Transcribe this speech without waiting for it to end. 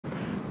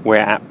We're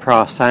at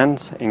Praa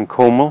Sands in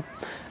Cornwall,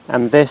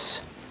 and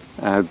this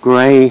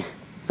grey,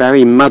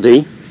 very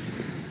muddy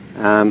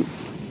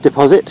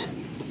deposit,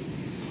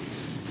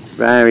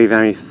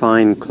 very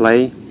fine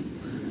clay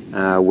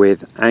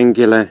with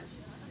angular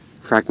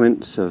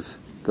fragments of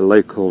the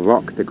local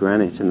rock, the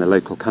granite and the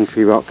local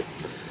country rock.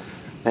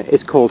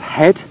 It's called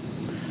head,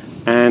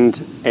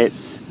 and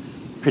was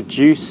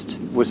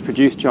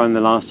produced during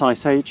the last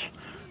ice age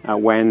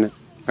when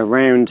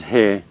around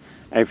here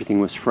everything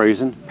was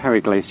frozen,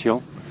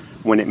 periglacial.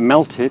 When it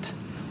melted,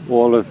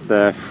 all of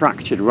the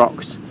fractured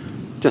rocks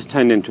just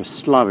turned into a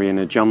slurry and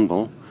a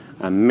jumble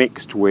and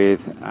mixed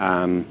with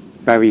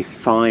very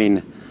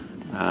fine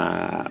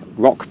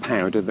rock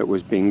powder that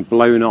was being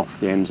blown off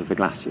the ends of the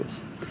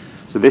glaciers.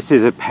 So this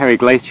is a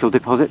periglacial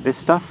deposit, this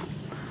stuff.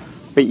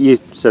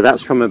 So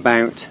that's from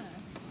about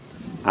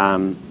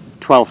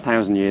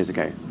 12,000 years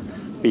ago.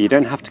 But you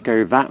don't have to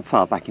go that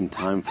far back in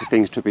time for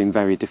things to have been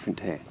very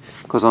different here.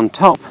 Because on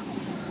top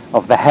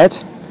of the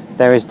head,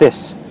 there is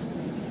this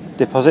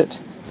deposit.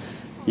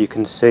 You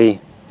can see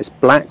it's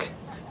black,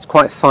 it's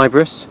quite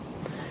fibrous,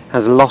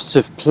 has lots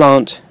of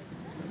plant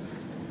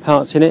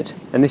parts in it,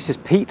 and this is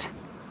peat.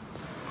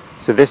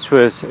 So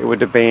it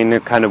would have been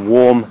a kind of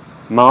warm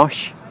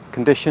marsh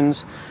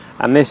conditions,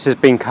 and this has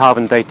been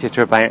carbon dated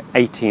to about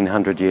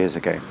 1800 years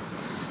ago.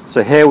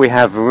 So here we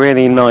have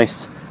really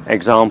nice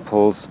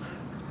examples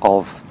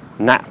of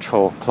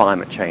natural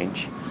climate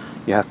change.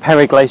 You have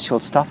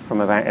periglacial stuff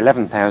from about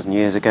 11,000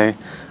 years ago,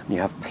 and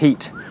you have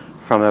peat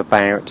from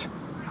about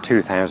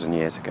 2,000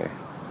 years ago.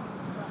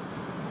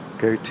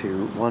 Go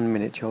to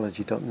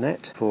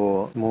OneMinuteGeology.net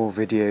for more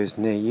videos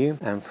near you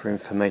and for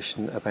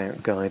information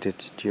about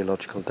guided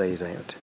geological days out.